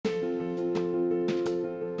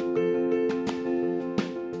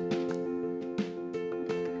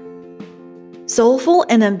Soulful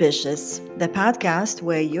and Ambitious, the podcast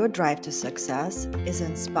where your drive to success is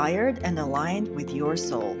inspired and aligned with your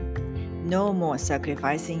soul. No more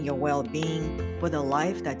sacrificing your well being for the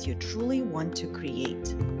life that you truly want to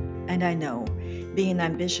create. And I know, being an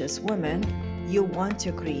ambitious woman, you want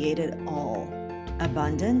to create it all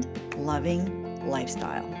abundant, loving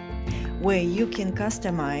lifestyle where you can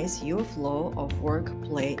customize your flow of work,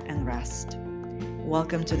 play, and rest.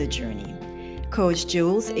 Welcome to the journey. Coach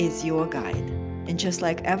Jules is your guide. And just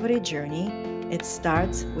like every journey, it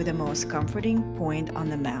starts with the most comforting point on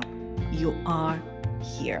the map. You are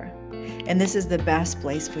here. And this is the best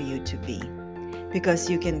place for you to be because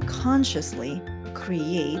you can consciously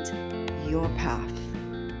create your path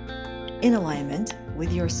in alignment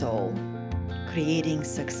with your soul, creating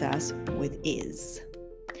success with ease.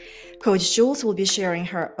 Coach Jules will be sharing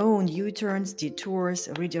her own U-turns, detours,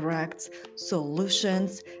 redirects,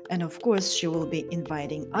 solutions, and of course, she will be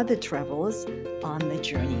inviting other travelers on the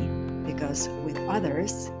journey because with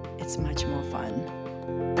others, it's much more fun.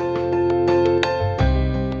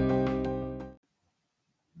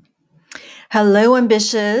 Hello,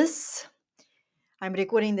 ambitious. I'm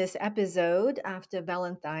recording this episode after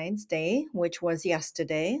Valentine's Day, which was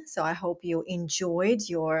yesterday. So I hope you enjoyed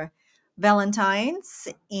your Valentine's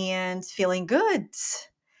and feeling good.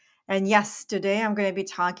 And yes, today I'm going to be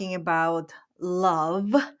talking about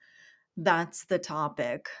love. That's the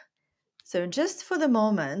topic. So just for the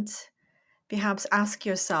moment, perhaps ask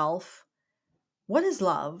yourself, what is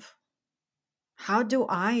love? How do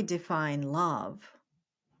I define love?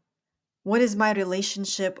 What is my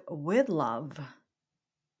relationship with love?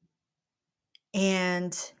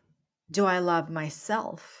 And do I love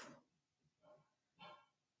myself?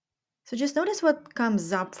 So just notice what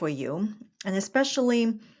comes up for you, and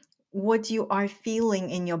especially what you are feeling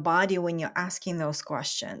in your body when you're asking those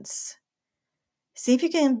questions. See if you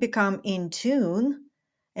can become in tune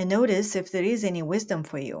and notice if there is any wisdom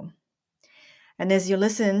for you. And as you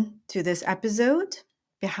listen to this episode,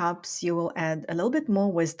 perhaps you will add a little bit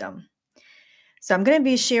more wisdom. So I'm going to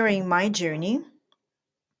be sharing my journey,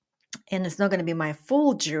 and it's not going to be my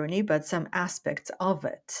full journey, but some aspects of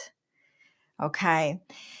it. Okay.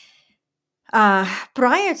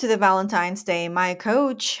 Prior to the Valentine's Day, my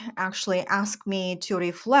coach actually asked me to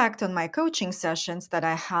reflect on my coaching sessions that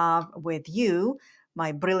I have with you,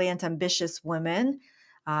 my brilliant, ambitious women.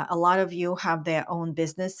 A lot of you have their own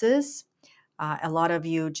businesses. A lot of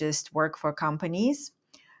you just work for companies.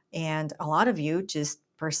 And a lot of you just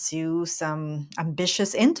pursue some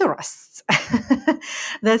ambitious interests.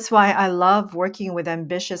 That's why I love working with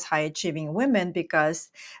ambitious, high achieving women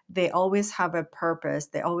because they always have a purpose.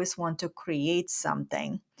 They always want to create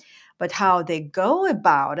something. But how they go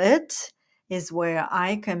about it is where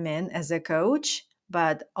I come in as a coach,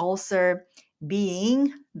 but also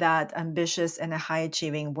being that ambitious and a high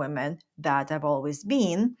achieving woman that I've always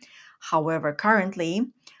been. However, currently,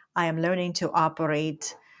 I am learning to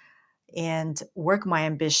operate and work my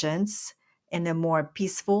ambitions in a more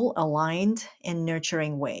peaceful, aligned, and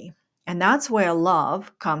nurturing way. And that's where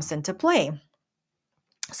love comes into play.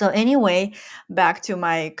 So, anyway, back to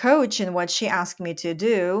my coach, and what she asked me to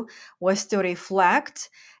do was to reflect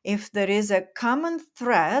if there is a common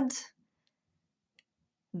thread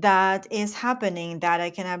that is happening that I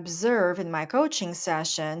can observe in my coaching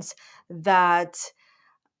sessions that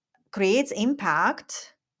creates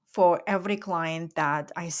impact for every client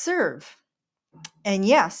that I serve. And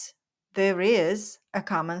yes, there is a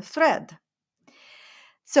common thread.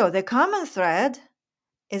 So the common thread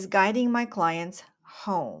is guiding my clients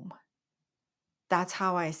home. That's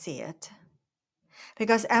how I see it.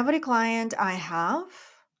 Because every client I have,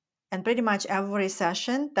 and pretty much every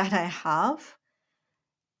session that I have,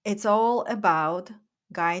 it's all about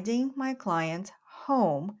guiding my clients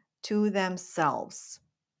home to themselves.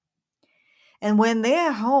 And when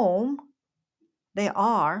they're home, they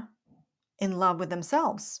are in love with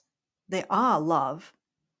themselves. They are love.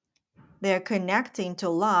 They're connecting to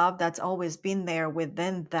love that's always been there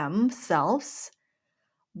within themselves,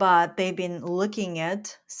 but they've been looking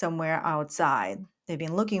it somewhere outside. They've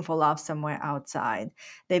been looking for love somewhere outside.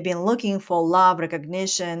 They've been looking for love,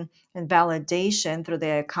 recognition, and validation through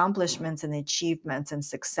their accomplishments and achievements and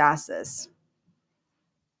successes.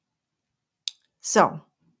 So,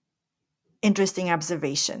 interesting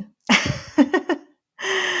observation.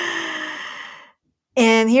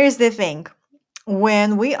 And here's the thing.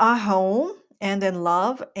 When we are home and in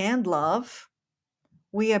love,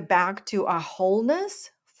 we are back to our wholeness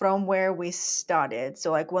from where we started.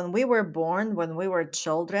 So, like when we were born, when we were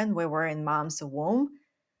children, we were in mom's womb,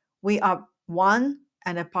 we are one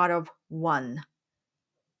and a part of one,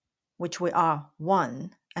 which we are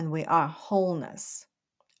one and we are wholeness.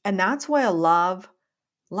 And that's where love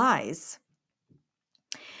lies.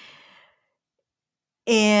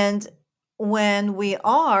 And when we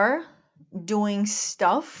are doing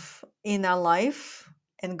stuff in our life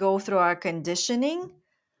and go through our conditioning,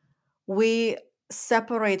 we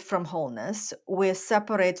separate from wholeness, we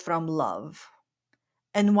separate from love.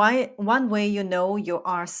 And why one way you know you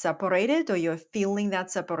are separated or you're feeling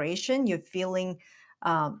that separation, you're feeling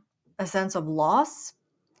a sense of loss,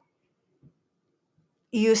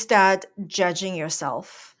 you start judging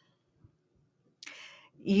yourself.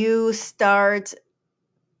 You start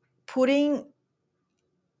putting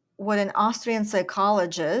what an Austrian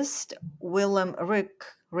psychologist, Willem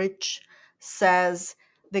Rich, says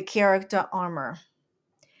the character armor.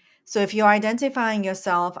 So if you're identifying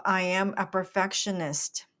yourself, I am a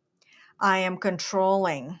perfectionist, I am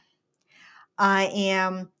controlling, I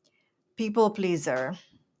am people pleaser,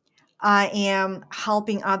 I am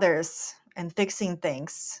helping others and fixing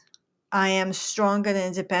things, I am strong and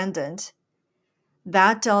independent,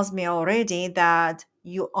 that tells me already that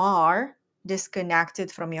you are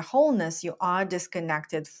disconnected from your wholeness. You are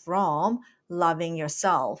disconnected from loving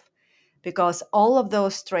yourself, because all of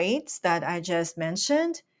those traits that I just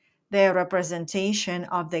mentioned, they're representation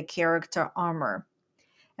of the character armor.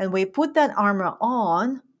 And we put that armor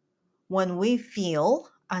on when we feel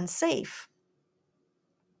unsafe.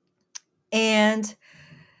 And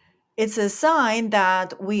it's a sign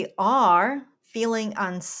that we are feeling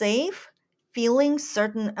unsafe, feeling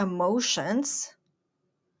certain emotions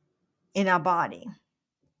in our body.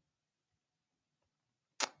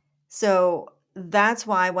 So that's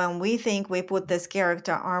why when we think we put this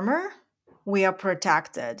character armor, we are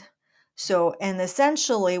protected. So, and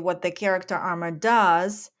essentially, what the character armor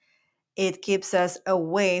does, it keeps us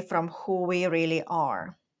away from who we really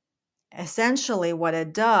are. Essentially, what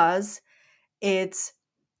it does, it's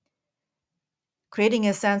creating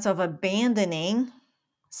a sense of abandoning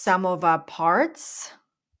some of our parts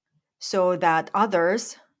so that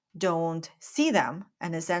others don't see them.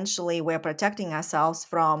 And essentially, we're protecting ourselves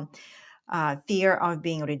from fear of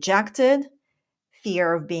being rejected,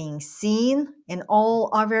 fear of being seen in all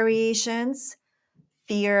our variations,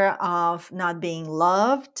 fear of not being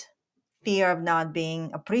loved, fear of not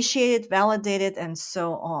being appreciated, validated, and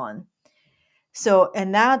so on. So,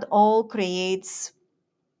 and that all creates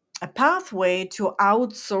a pathway to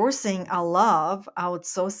outsourcing our love,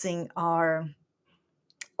 outsourcing our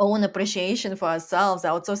own appreciation for ourselves,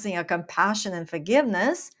 outsourcing our compassion and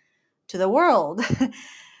forgiveness to the world.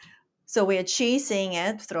 So we are chasing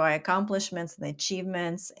it through our accomplishments and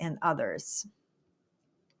achievements and others.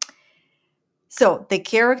 So the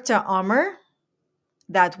character armor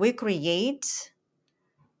that we create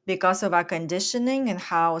because of our conditioning and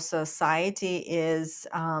how society is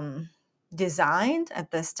designed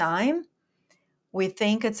at this time, we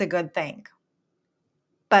think it's a good thing.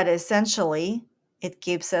 But essentially, it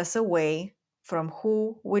keeps us away from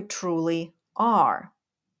who we truly are.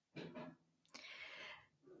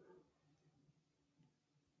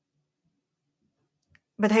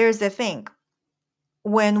 But here's the thing.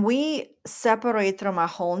 When we separate from our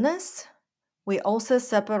wholeness, we also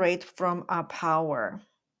separate from our power.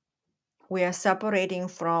 We are separating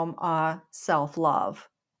from our self-love,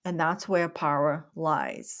 and that's where power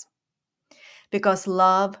lies. Because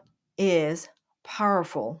love is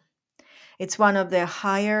powerful. It's one of the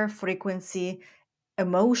higher frequency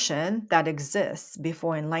emotion that exists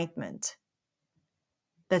before enlightenment.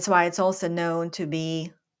 That's why it's also known to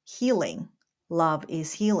be healing. Love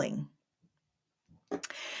is healing.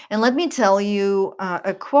 And let me tell you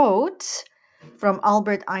a quote from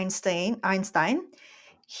Albert Einstein.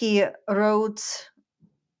 He wrote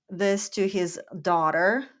this to his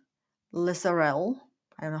daughter, Lisarel.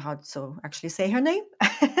 I don't know how to actually say her name.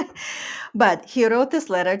 But he wrote this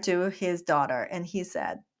letter to his daughter, and he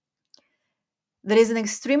said, there is an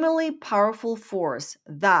extremely powerful force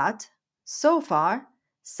that, so far,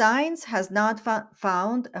 science has not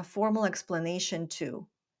found a formal explanation to.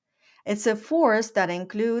 It's a force that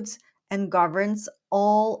includes and governs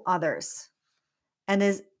all others, and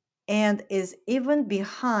is even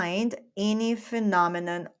behind any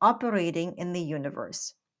phenomenon operating in the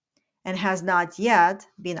universe, and has not yet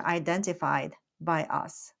been identified by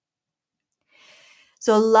us.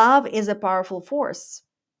 So love is a powerful force.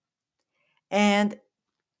 And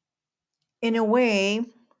in a way,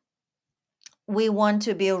 we want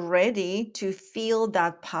to be ready to feel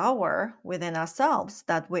that power within ourselves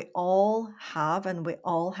that we all have and we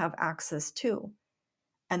all have access to.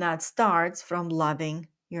 And that starts from loving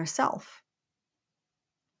yourself.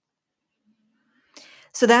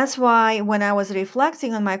 So that's why when I was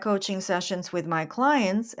reflecting on my coaching sessions with my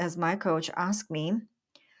clients, as my coach asked me,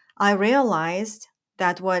 I realized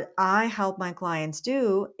that what I help my clients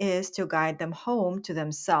do is to guide them home to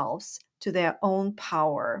themselves, to their own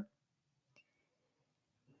power.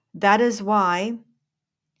 That is why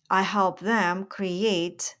I help them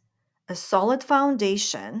create a solid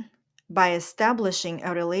foundation by establishing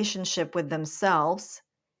a relationship with themselves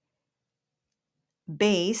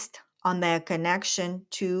based on their connection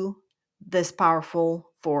to this powerful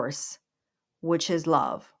force, which is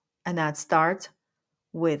love. And that starts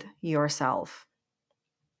with yourself.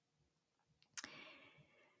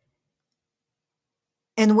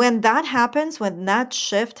 And when that happens, when that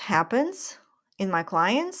shift happens in my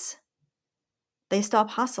clients, they stop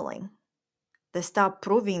hustling. They stop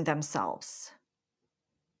proving themselves.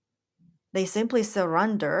 They simply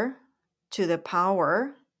surrender to the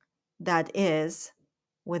power that is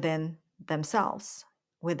within themselves,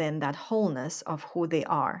 within that wholeness of who they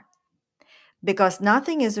are. Because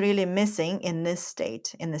nothing is really missing in this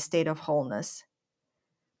state, in the state of wholeness,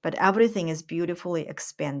 but everything is beautifully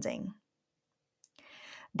expanding.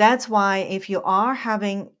 That's why if you are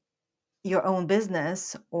having your own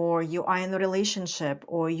business, or you are in a relationship,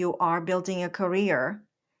 or you are building a career,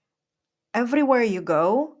 everywhere you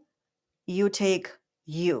go, you take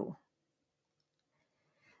you.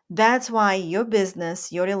 That's why your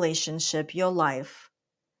business, your relationship, your life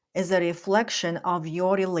is a reflection of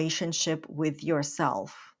your relationship with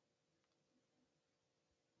yourself.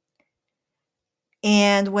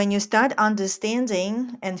 And when you start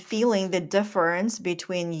understanding and feeling the difference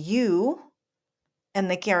between you and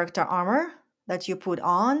the character armor that you put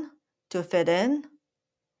on to fit in,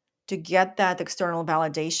 to get that external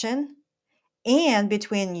validation, and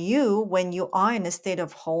between you when you are in a state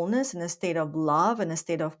of wholeness, in a state of love, in a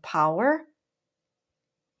state of power,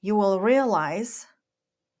 you will realize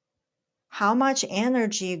how much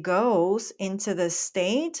energy goes into the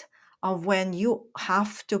state of when you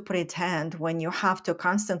have to pretend, when you have to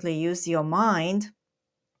constantly use your mind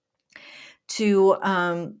to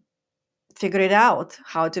figure it out,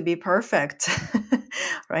 how to be perfect,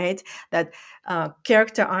 right? That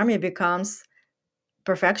character army becomes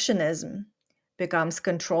perfectionism, becomes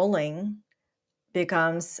controlling,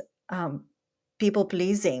 becomes people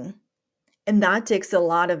pleasing. And that takes a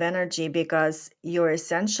lot of energy because you're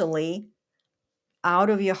essentially out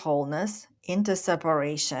of your wholeness into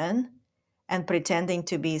separation and pretending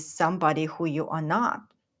to be somebody who you are not.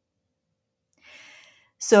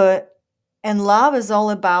 So, and love is all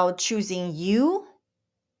about choosing you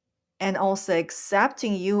and also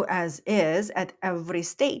accepting you as is at every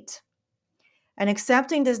state. And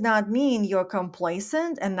accepting does not mean you're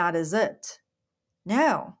complacent and that is it.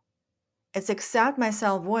 No, it's accept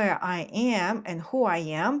myself where I am and who I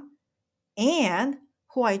am and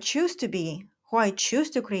who I choose to be, who I choose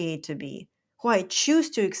to create to be, who I choose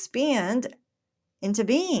to expand into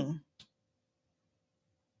being.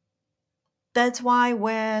 That's why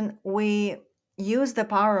when we use the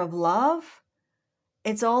power of love,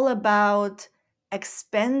 it's all about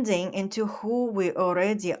expanding into who we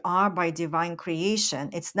already are by divine creation.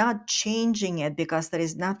 It's not changing it because there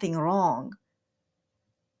is nothing wrong,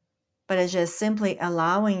 but it's just simply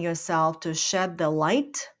allowing yourself to shed the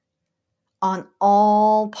light on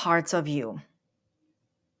all parts of you.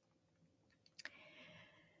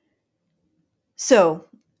 So,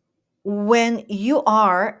 when you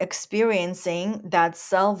are experiencing that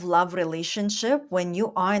self-love relationship, when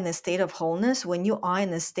you are in a state of wholeness, when you are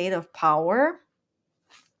in a state of power,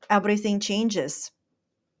 everything changes.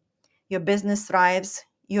 Your business thrives,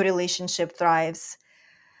 your relationship thrives,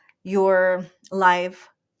 your life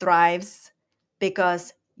thrives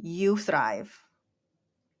because you thrive.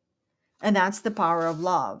 And that's the power of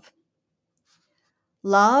love.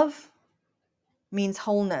 Love means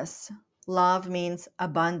wholeness. Love means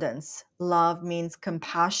abundance. Love means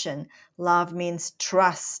compassion. Love means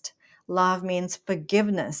trust. Love means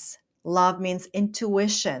forgiveness. Love means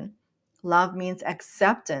intuition. Love means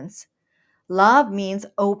acceptance. Love means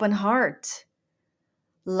open heart.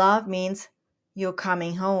 Love means you're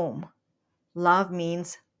coming home. Love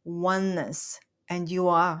means oneness, and you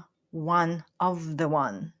are one of the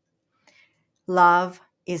one. Love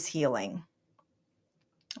is healing.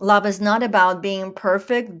 Love is not about being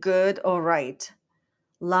perfect, good, or right.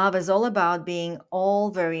 Love is all about being all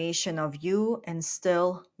variation of you and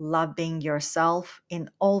still loving yourself in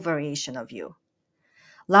all variation of you.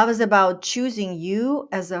 Love is about choosing you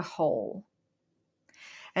as a whole.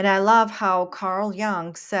 And I love how Carl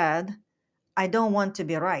Jung said, I don't want to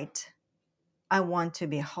be right. I want to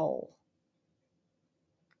be whole.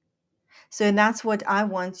 So that's what I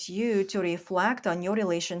want you to reflect on your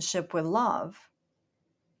relationship with love.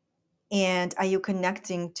 And are you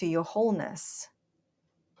connecting to your wholeness?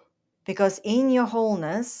 Because in your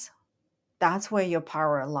wholeness, that's where your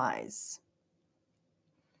power lies.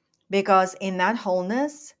 Because in that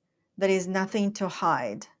wholeness, there is nothing to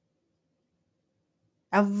hide.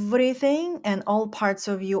 Everything and all parts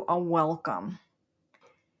of you are welcome.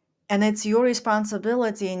 And it's your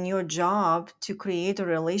responsibility and your job to create a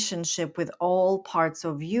relationship with all parts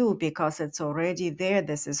of you because it's already there.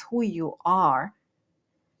 This is who you are.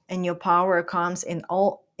 And your power comes in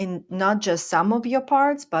not just some of your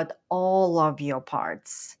parts, but all of your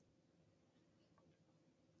parts.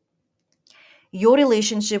 Your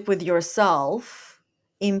relationship with yourself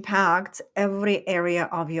impacts every area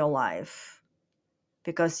of your life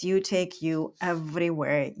because you take you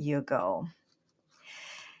everywhere you go.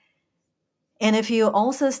 And if you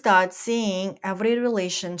also start seeing every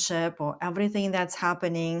relationship or everything that's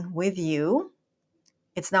happening with you,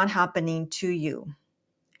 it's not happening to you.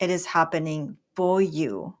 It is happening for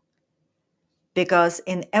you. Because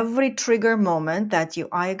in every trigger moment that you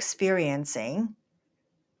are experiencing,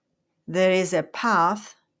 there is a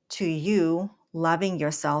path to you loving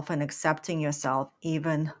yourself and accepting yourself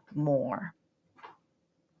even more.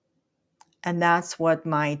 And that's what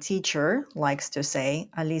my teacher likes to say,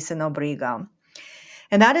 Alisa Nobriga.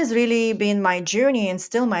 And that has really been my journey and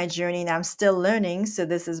still my journey, and I'm still learning. So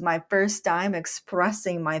this is my first time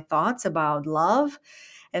expressing my thoughts about love.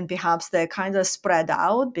 And perhaps they're kind of spread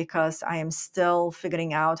out because I am still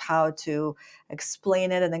figuring out how to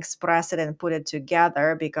explain it and express it and put it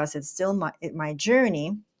together because it's still my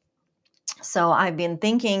journey. So I've been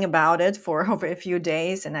thinking about it for over a few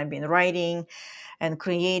days, and I've been writing and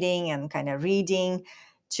creating and kind of reading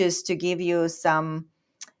just to give you some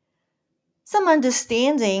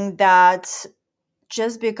understanding that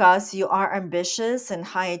just because you are ambitious and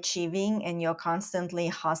high achieving and you're constantly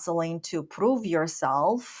hustling to prove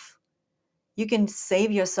yourself, you can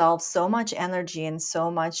save yourself so much energy and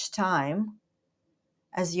so much time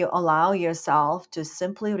as you allow yourself to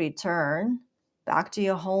simply return back to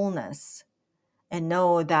your wholeness and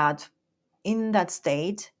know that in that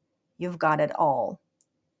state, you've got it all.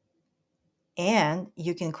 And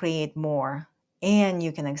you can create more and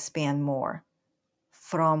you can expand more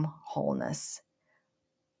from wholeness.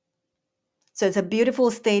 So it's a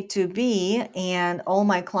beautiful state to be, and all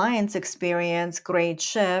my clients experience great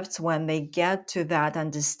shifts when they get to that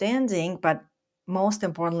understanding, but most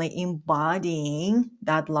importantly, embodying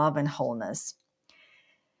that love and wholeness.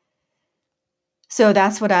 So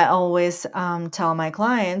that's what I always tell my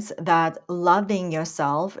clients, that loving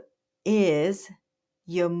yourself is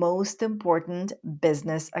your most important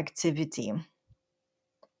business activity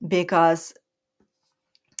because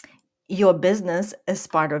your business is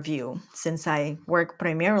part of you, since I work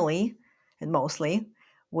primarily and mostly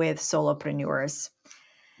with solopreneurs.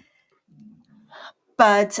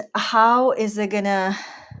 But how is it going to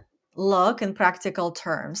look in practical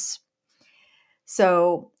terms?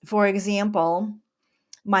 So, for example,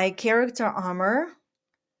 my character armor,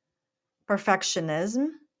 perfectionism,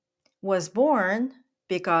 was born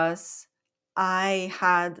because I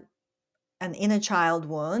had an inner child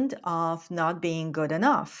wound of not being good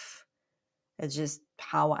enough. It's just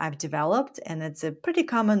how I've developed, and it's a pretty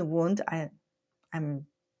common wound I'm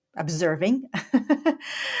observing.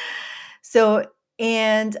 So,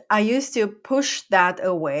 and I used to push that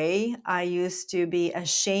away. I used to be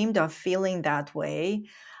ashamed of feeling that way.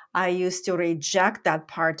 I used to reject that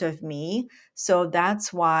part of me. So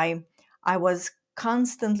that's why I was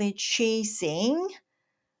constantly chasing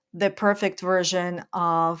the perfect version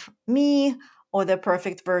of me or the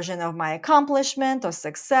perfect version of my accomplishment or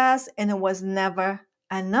success, and it was never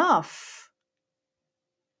enough.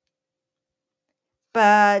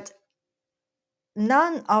 But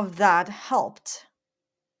none of that helped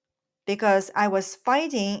because I was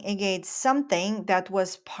fighting against something that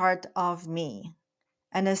was part of me.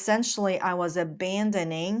 And essentially, I was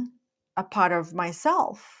abandoning a part of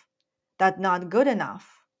myself that's not good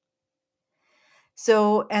enough.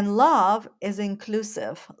 So, and love is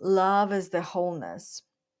inclusive, love is the wholeness.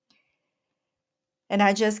 And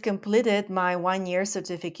I just completed my 1 year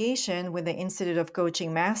certification with the Institute of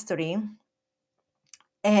Coaching Mastery.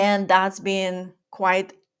 And that's been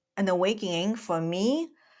quite an awakening for me.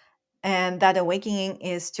 And that awakening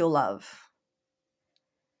is to love.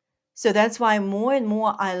 So that's why more and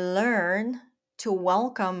more I learn to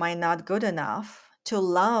welcome my not good enough, to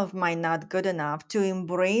love my not good enough, to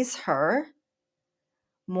embrace her.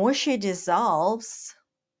 More she dissolves,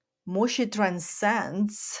 more she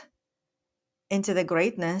transcends, into the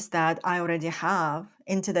greatness that I already have,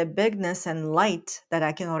 into the bigness and light that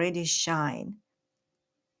I can already shine.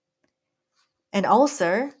 And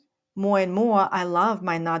also, more and more, I love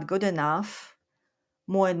my not good enough.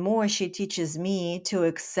 More and more, she teaches me to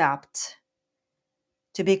accept,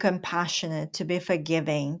 to be compassionate, to be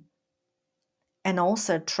forgiving, and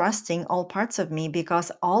also trusting all parts of me, because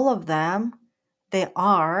all of them, they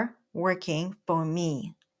are working for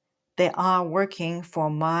me. They are working for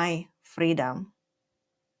my freedom.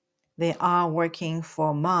 They are working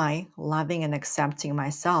for my loving and accepting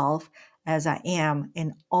myself as I am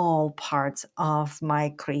in all parts of my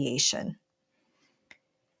creation.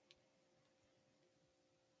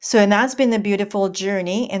 So, and that's been a beautiful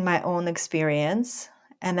journey in my own experience.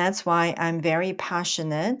 And that's why I'm very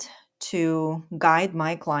passionate to guide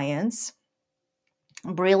my clients,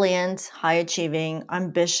 brilliant, high achieving,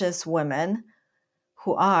 ambitious women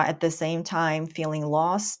who are at the same time feeling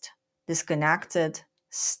lost, disconnected,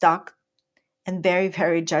 stuck, and very,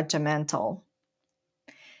 very judgmental.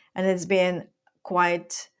 And it's been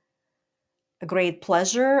quite a great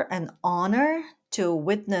pleasure and honor to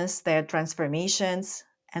witness their transformations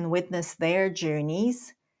and witness their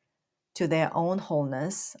journeys to their own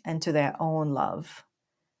wholeness and to their own love.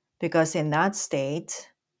 Because in that state,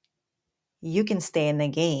 you can stay in the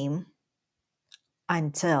game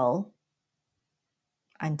until,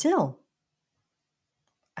 until,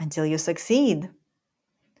 until you succeed,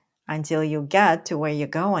 until you get to where you're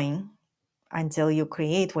going, until you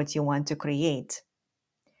create what you want to create.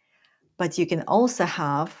 But you can also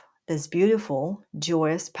have this beautiful,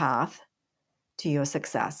 joyous path to your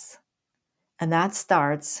success. And that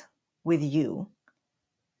starts with you.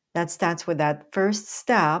 That starts with that first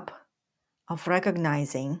step of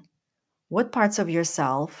recognizing what parts of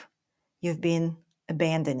yourself you've been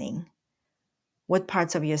abandoning, what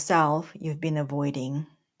parts of yourself you've been avoiding.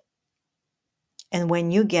 And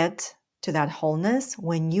when you get to that wholeness,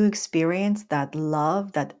 when you experience that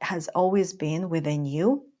love that has always been within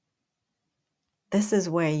you, this is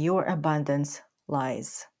where your abundance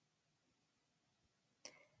lies.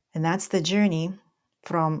 And that's the journey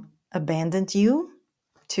from abandoned you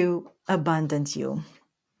to abundant you.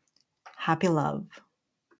 Happy love.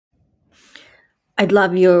 I'd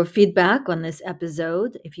love your feedback on this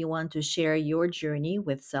episode. If you want to share your journey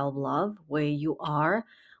with self love, where you are,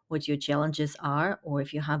 what your challenges are, or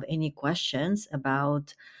if you have any questions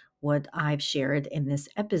about what I've shared in this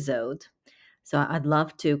episode. So I'd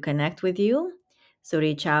love to connect with you. So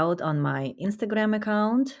reach out on my Instagram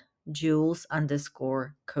account, Jules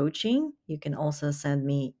underscore coaching. You can also send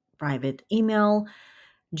me private email,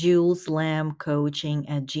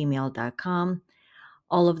 juleslamcoaching@gmail.com.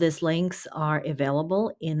 All of these links are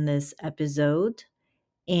available in this episode.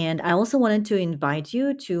 And I also wanted to invite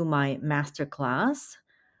you to my masterclass,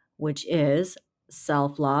 which is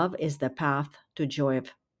Self Love is the Path to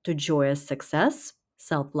Joyous Success.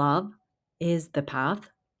 Self Love is the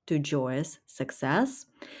Path to Joyous Success.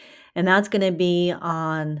 And that's going to be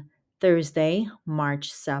on Thursday,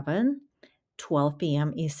 March 7, 12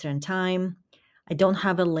 p.m. Eastern Time. I don't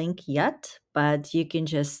have a link yet, but you can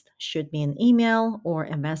just shoot me an email or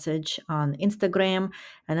a message on Instagram,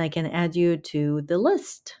 and I can add you to the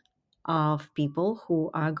list of people who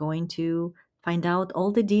are going to find out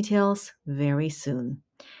all the details very soon.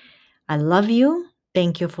 I love you.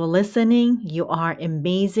 Thank you for listening. You are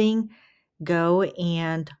amazing. Go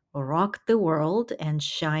and rock the world and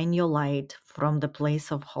shine your light from the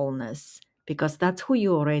place of wholeness, because that's who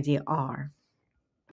you already are.